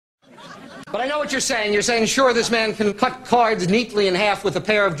But I know what you're saying. You're saying, sure, this man can cut cards neatly in half with a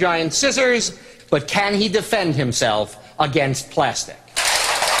pair of giant scissors, but can he defend himself against plastic?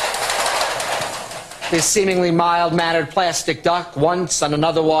 This seemingly mild-mannered plastic duck, once on an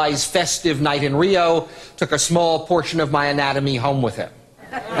otherwise festive night in Rio, took a small portion of my anatomy home with him.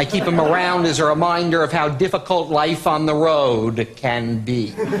 I keep him around as a reminder of how difficult life on the road can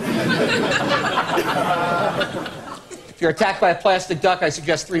be. If you're attacked by a plastic duck, I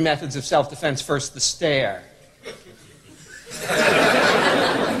suggest 3 methods of self-defense. First, the stare.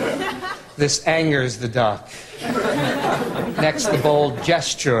 This angers the duck. Next, the bold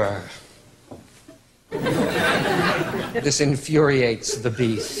gesture. This infuriates the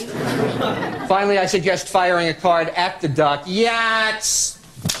beast. Finally, I suggest firing a card at the duck. Yats!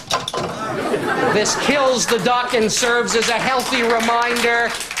 This kills the duck and serves as a healthy reminder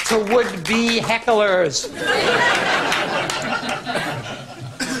to would-be hecklers.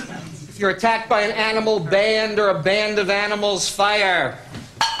 If you're attacked by an animal band or a band of animals, fire.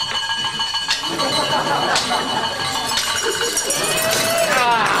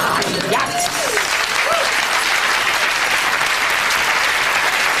 Yats!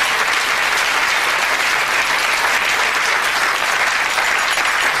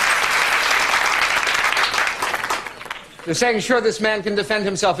 You're saying, sure, this man can defend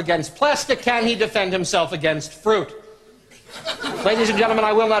himself against plastic. Can he defend himself against fruit? Ladies and gentlemen,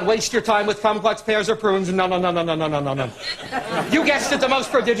 I will not waste your time with complex pears or prunes. No, no, no, no, no, no, no, no, no. You guessed it, the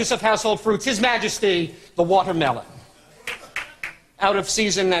most prodigious of household fruits, His Majesty, the watermelon. Out of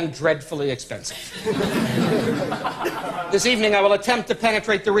season and dreadfully expensive. This evening, I will attempt to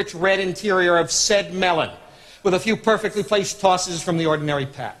penetrate the rich red interior of said melon with a few perfectly placed tosses from the ordinary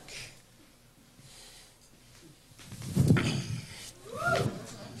pack.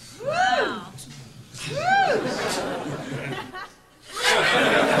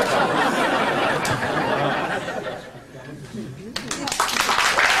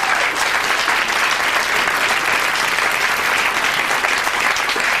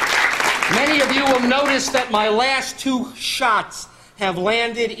 Many of you will notice that my last 2 shots have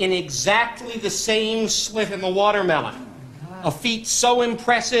landed in exactly the same slit in the watermelon. A feat so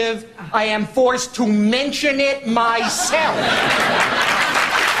impressive, I am forced to mention it myself.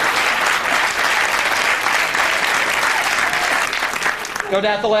 No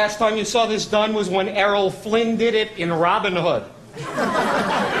doubt the last time you saw this done was when Errol Flynn did it in Robin Hood.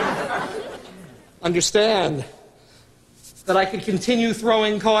 Understand that I could continue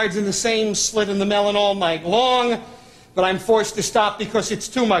throwing cards in the same slit in the melon all night long, but I'm forced to stop because it's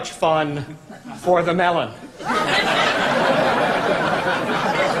too much fun for the melon.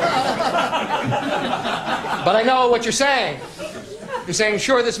 But I know what you're saying. You're saying,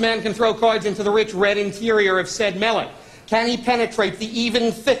 sure, this man can throw cards into the rich red interior of said melon. Can he penetrate the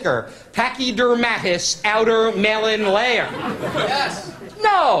even thicker pachydermatous outer melon layer? Yes.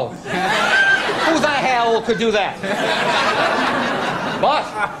 No. Who the hell could do that? But,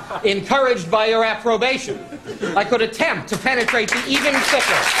 encouraged by your approbation, I could attempt to penetrate the even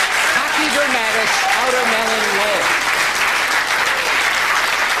thicker pachydermatous outer melon layer.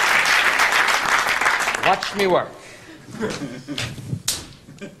 Watch me work.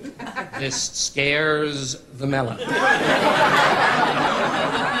 This scares the melon.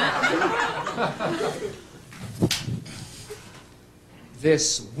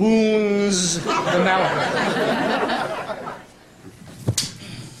 This wounds the melon.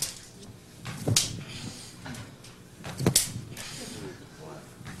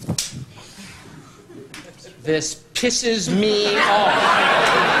 This pisses me off.